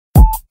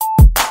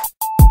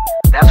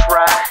That's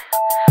right.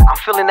 I'm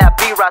feeling that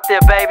beat right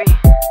there, baby.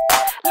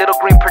 Little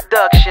Green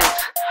Productions,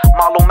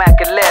 Malow Mac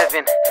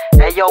 11.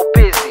 Hey, yo,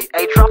 Busy.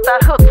 Hey, drop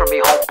that hook for me,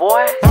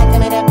 homeboy.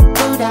 Give me that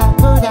Buddha,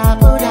 Buddha,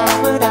 Buddha,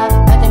 Buddha.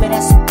 Give me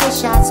that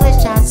swish out,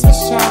 swish out,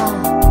 swish out.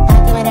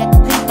 Give me that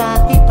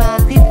creepa, creepa,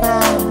 creepa.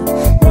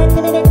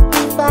 Give me that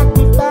creepa,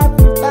 creepa,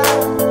 creepa.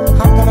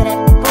 Give me that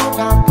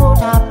Buddha,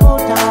 Buddha,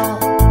 Buddha.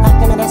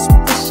 Give me that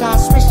swish out,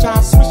 swish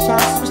out, swish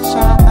out, swish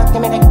out. Give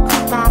me that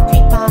creepa,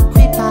 creepa,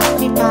 creepa,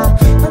 creepa.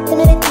 Give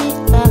me that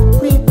creepa,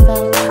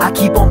 creepa. I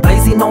keep on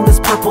blazing on this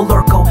purple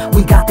Urkel.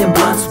 We got them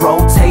blunts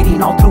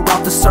rotating all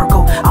throughout the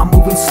circle. I'm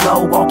moving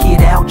slow, walk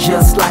it out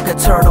just like a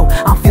turtle.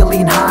 I'm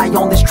feeling high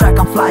on this track,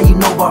 I'm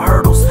flying over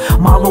hurdles.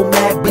 Malow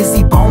Mac,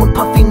 busy bone,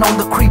 puffing on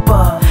the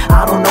creeper.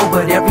 I don't know,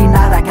 but every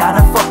night I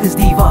gotta fuck this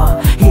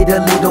diva. Hit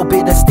a little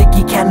bit of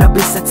sticky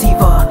cannabis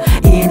sativa.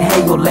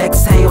 Inhale,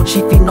 exhale,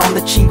 chiefing on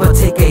the chiva.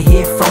 Take a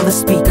hit from the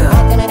speaker.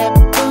 Give me that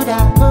Buddha,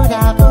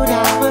 Buddha,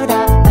 Buddha,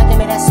 Buddha. Give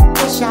me that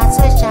swish out,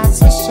 swish out,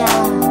 swish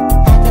out.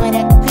 Give me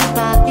that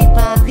creepa,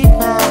 creepa,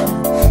 creepa.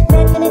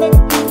 Give me that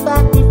creepa,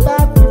 creepa,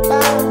 creepa.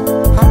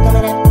 Give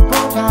me that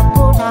Buddha,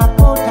 Buddha,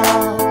 Buddha.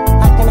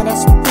 Give me that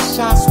swish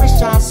out,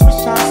 swish out,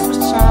 swish out,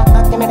 swish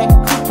out. Give me that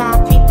creepa,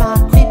 creepa,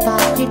 creepa,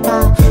 creepa.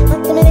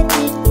 Give me that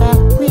creepa,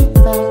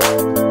 creepa.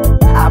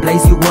 I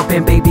blaze you up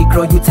and baby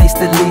girl, you taste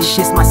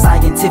delicious. My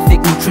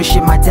scientific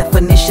nutrition, my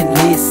definition,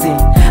 listen.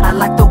 I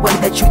like the way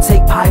that you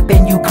take pipe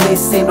and you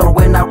glisten. Or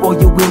when I roll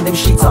you in them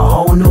sheets, a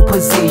whole new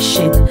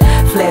position.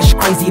 Flesh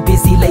crazy,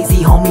 busy,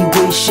 lazy, homie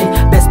wishing.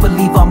 Best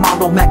believe I'm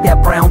Malow Mac,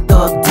 that brown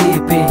thug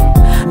dipping.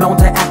 Known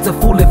to act a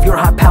fool if you're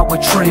high power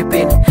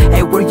tripping.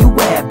 Hey, where you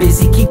at,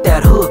 busy? Keep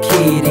that hook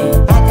hitting.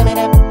 Give me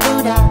that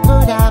Buddha,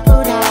 Buddha,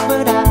 Buddha,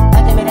 Buddha.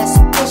 Give me that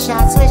swish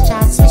out, swish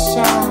out, swish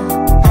out.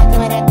 Give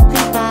me that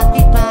creepa,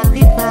 creepa,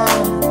 creepa.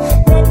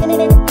 Give me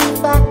that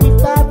creepa,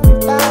 creepa,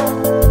 creepa.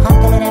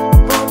 Give me that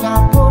Buddha,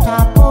 Buddha,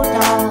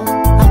 Buddha.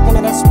 Give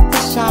me that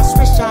swish out,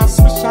 swish out,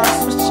 swish out,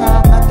 swish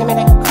out. Give me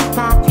that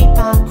creepa,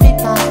 creepa,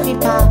 creepa,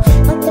 creepa.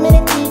 Give me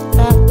that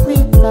creepa,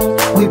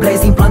 creepa. We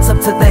blazing blunts up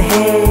to the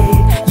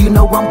head. You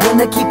know I'm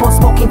gonna keep on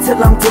smoking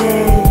till I'm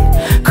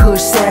dead.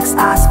 Kush sex,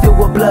 eyes filled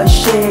with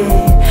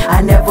bloodshed.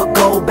 I never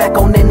go back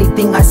on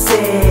anything I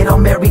said.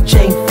 I'm Mary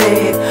Jane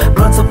fed,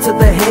 blunts up to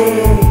the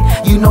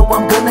head. You know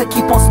I'm gonna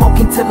keep on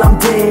smoking till I'm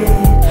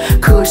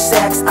dead. Kush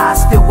sex,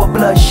 eyes filled with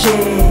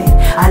bloodshed.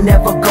 I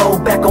never go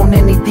back on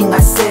anything I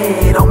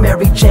said. I'm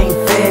Mary Jane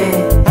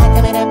fed.